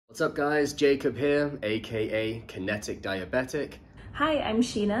What's up guys, Jacob here, aka Kinetic Diabetic. Hi, I'm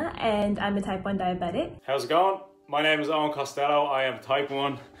Sheena and I'm a type 1 diabetic. How's it going? My name is Owen Costello. I am type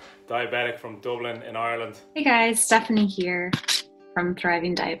 1 diabetic from Dublin in Ireland. Hey guys, Stephanie here from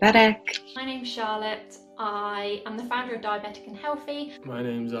Thriving Diabetic. My name's Charlotte. I am the founder of Diabetic and Healthy. My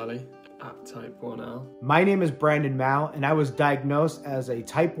name's Ali at type 1L. My name is Brandon Mao and I was diagnosed as a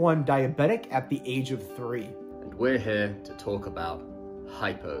type 1 diabetic at the age of 3. And we're here to talk about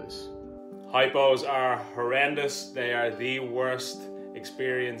hypos. Hypos are horrendous. They are the worst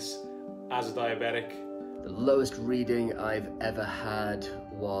experience as a diabetic. The lowest reading I've ever had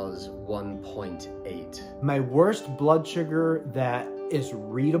was 1.8. My worst blood sugar that is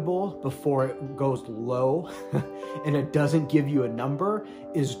readable before it goes low and it doesn't give you a number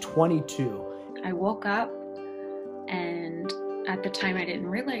is 22. I woke up and at the time I didn't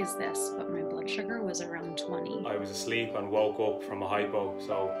realize this, but my blood sugar was around 20. I was asleep and woke up from a hypo,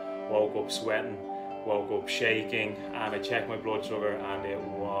 so woke up sweating, woke up shaking, and I checked my blood sugar and it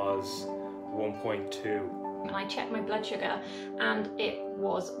was 1.2. And I checked my blood sugar and it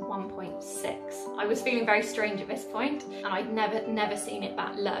was 1.6. I was feeling very strange at this point and I'd never seen it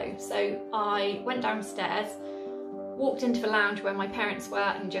that low. So I went downstairs, walked into the lounge where my parents were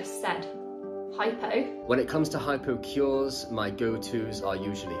and just said, hypo. When it comes to hypo cures, my go-tos are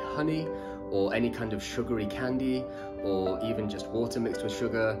usually honey or any kind of sugary candy, or even just water mixed with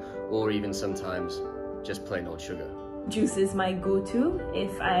sugar, or even sometimes just plain old sugar. Juice is my go-to.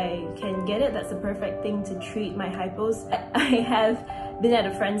 If I can get it, that's the perfect thing to treat my hypos. I have been at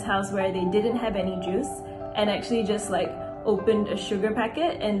a friend's house where they didn't have any juice and actually just like opened a sugar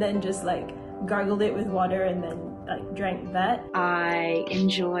packet and then just like gargled it with water and then like drank that. I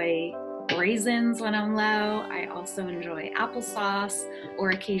enjoy raisins when I'm low. I also enjoy applesauce or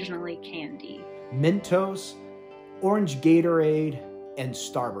occasionally candy. Mentos, orange Gatorade, and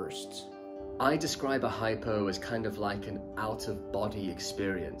Starbursts. I describe a hypo as kind of like an out-of-body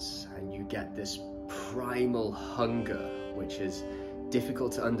experience, and you get this primal hunger, which is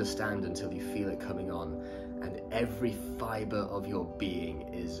difficult to understand until you feel it coming on, and every fiber of your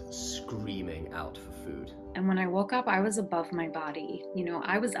being is screaming out for food. And when I woke up, I was above my body. You know,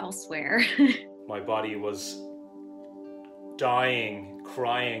 I was elsewhere. My body was dying,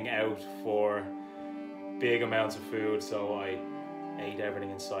 crying out for big amounts of food, so I ate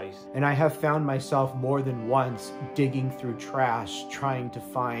everything in sight. And I have found myself more than once digging through trash trying to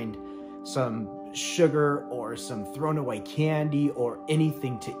find some sugar or some thrown away candy or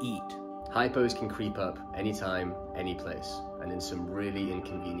anything to eat. Hypos can creep up anytime, any place, and in some really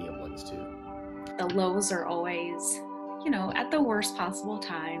inconvenient ones too. The lows are always, you know, at the worst possible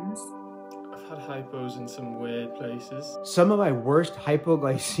times. I've had hypos in some weird places. Some of my worst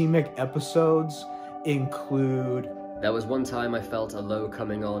hypoglycemic episodes include... There was one time I felt a low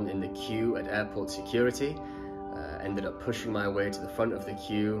coming on in the queue at airport security. Ended up pushing my way to the front of the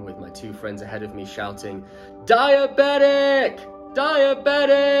queue with my two friends ahead of me shouting, "Diabetic!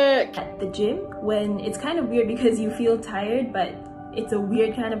 Diabetic!" At the gym, when it's kind of weird because you feel tired, but it's a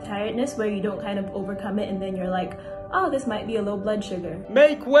weird kind of tiredness where you don't kind of overcome it and then you're like, oh, this might be a low blood sugar.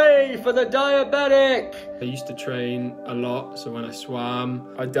 Make way for the diabetic! I used to train a lot, so when I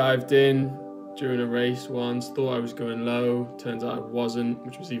swam, I dived in during a race once, thought I was going low, turns out I wasn't,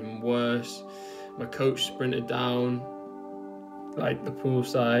 which was even worse. My coach sprinted down like the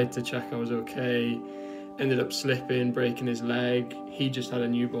poolside to check I was okay, ended up slipping, breaking his leg. He just had a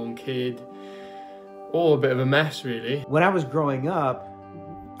newborn kid. All a bit of a mess, really. When I was growing up,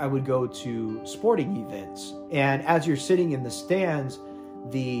 I would go to sporting events, and as you're sitting in the stands,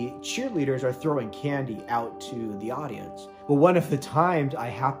 the cheerleaders are throwing candy out to the audience. Well, one of the times I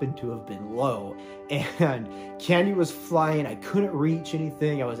happened to have been low and candy was flying. I couldn't reach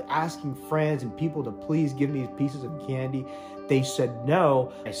anything. I was asking friends and people to please give me pieces of candy. They said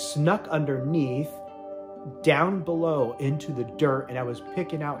no. I snuck underneath, down below into the dirt, and I was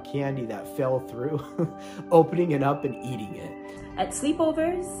picking out candy that fell through, opening it up and eating it. At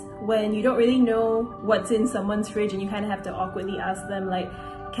sleepovers, when you don't really know what's in someone's fridge and you kind of have to awkwardly ask them like,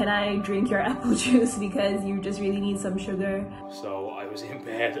 can I drink your apple juice because you just really need some sugar? So I was in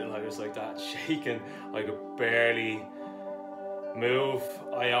bed and I was like that, shaking. I could barely move.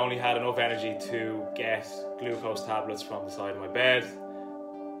 I only had enough energy to get glucose tablets from the side of my bed.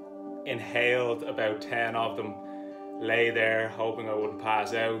 Inhaled about 10 of them, lay there hoping I wouldn't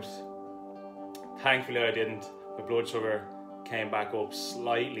pass out. Thankfully I didn't. My blood sugar came back up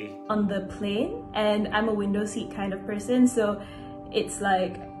slightly. On the plane, and I'm a window seat kind of person, so it's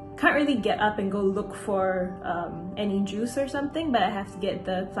like can't really get up and go look for any juice or something, but I have to get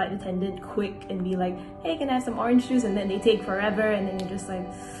the flight attendant quick and be like, hey, can I have some orange juice? And then they take forever and then you're just like,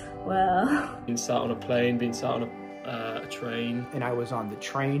 Well, Being sat on a plane, being sat on a train. And I was on the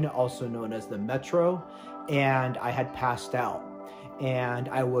train, also known as the metro, and I had passed out. And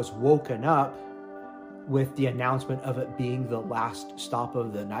I was woken up with the announcement of it being the last stop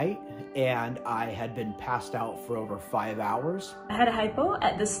of the night, and I had been passed out for over 5 hours. I had a hypo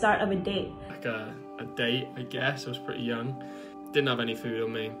at the start of a date. Like a date, I guess. I was pretty young. Didn't have any food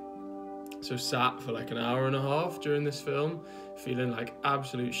on me. So sat for like an hour and a half during this film, feeling like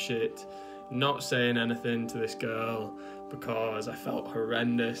absolute shit, not saying anything to this girl because I felt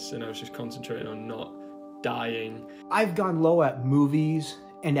horrendous and I was just concentrating on not dying. I've gone low at movies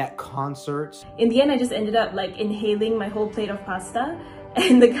and at concerts. In the end, I just ended up like inhaling my whole plate of pasta,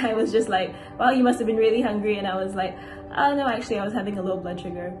 and the guy was just like, wow, you must have been really hungry. And I was like, no, actually I was having a low blood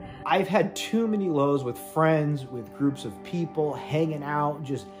sugar. I've had too many lows with friends, with groups of people, hanging out.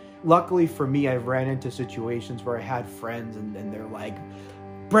 Just luckily for me, I've ran into situations where I had friends and they're like,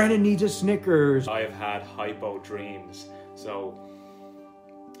 Brandon needs a Snickers. I have had hypo dreams, so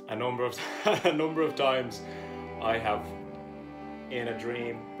a number of times I have in a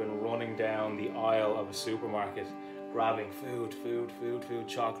dream been running down the aisle of a supermarket, grabbing food,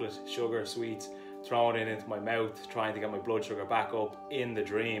 chocolate, sugar, sweets, throwing it into my mouth, trying to get my blood sugar back up in the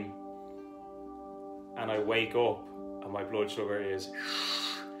dream. And I wake up and my blood sugar is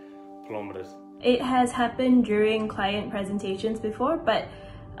plummeted. It has happened during client presentations before, but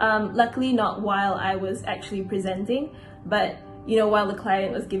luckily not while I was actually presenting. But you know, while the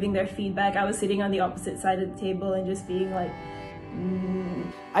client was giving their feedback, I was sitting on the opposite side of the table and just being like,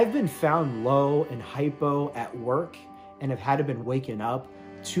 I've been found low and hypo at work and have had to been waken up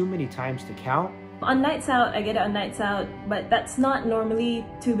too many times to count. On nights out, I get it on nights out, but that's not normally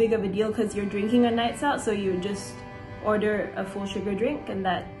too big of a deal because you're drinking on nights out, so you just order a full sugar drink and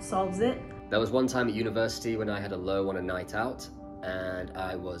that solves it. There was one time at university when I had a low on a night out and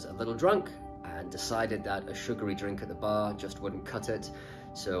I was a little drunk and decided that a sugary drink at the bar just wouldn't cut it.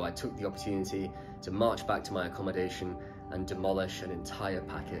 So I took the opportunity to march back to my accommodation and demolish an entire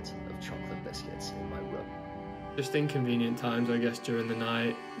packet of chocolate biscuits in my room. Just inconvenient times, I guess, during the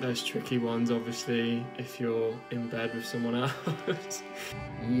night. There's tricky ones, obviously, if you're in bed with someone else.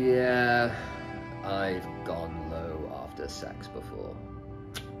 Yeah, I've gone low after sex before.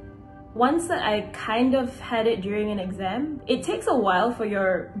 Once that I kind of had it during an exam, it takes a while for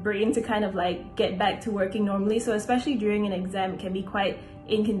your brain to kind of like get back to working normally. So especially during an exam, it can be quite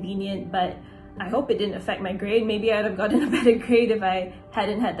inconvenient, but I hope it didn't affect my grade. Maybe I'd have gotten a better grade if I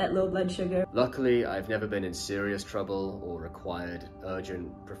hadn't had that low blood sugar. Luckily, I've never been in serious trouble or required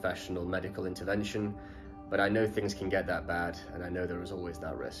urgent professional medical intervention, but I know things can get that bad, and I know there is always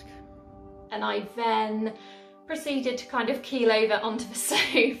that risk. And I then proceeded to kind of keel over onto the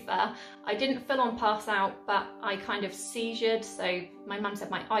sofa. I didn't full on pass out, but I kind of seizured, so my mum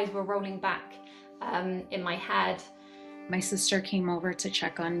said my eyes were rolling back in my head. My sister came over to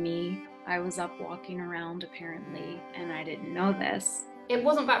check on me. I was up walking around apparently, and I didn't know this. It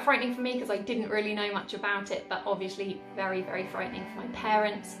wasn't that frightening for me because I didn't really know much about it, but obviously very, very frightening for my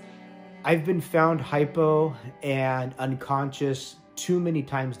parents. I've been found hypo and unconscious too many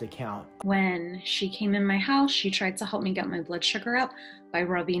times to count. When she came in my house, she tried to help me get my blood sugar up by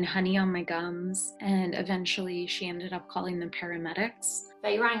rubbing honey on my gums, and eventually she ended up calling the paramedics.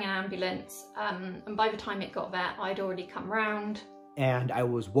 They rang an ambulance, and by the time it got there, I'd already come round. And I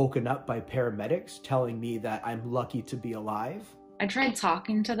was woken up by paramedics telling me that I'm lucky to be alive. I tried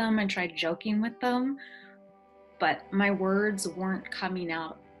talking to them, I tried joking with them, but my words weren't coming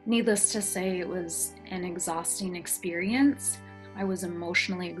out. Needless to say, it was an exhausting experience. I was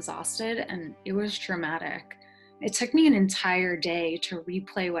emotionally exhausted and it was traumatic. It took me an entire day to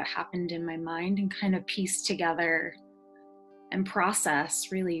replay what happened in my mind and kind of piece together and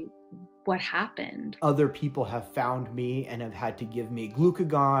process really what happened. Other people have found me and have had to give me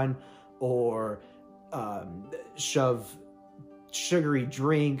glucagon or shove sugary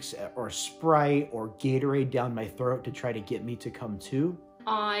drinks or Sprite or Gatorade down my throat to try to get me to come to.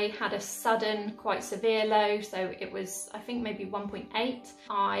 I had a sudden, quite severe low, so it was, I think, maybe 1.8.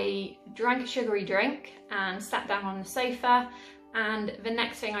 I drank a sugary drink and sat down on the sofa, and the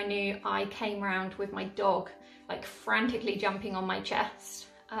next thing I knew, I came round with my dog, like frantically jumping on my chest,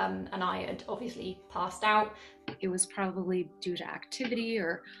 and I had obviously passed out. It was probably due to activity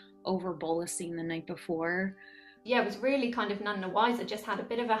or over bolusing the night before. Yeah, it was really kind of none the wiser, just had a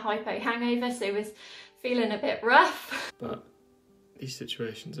bit of a hypo hangover, so it was feeling a bit rough. But these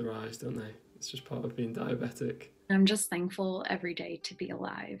situations arise, don't they? It's just part of being diabetic. I'm just thankful every day to be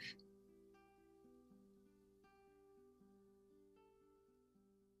alive.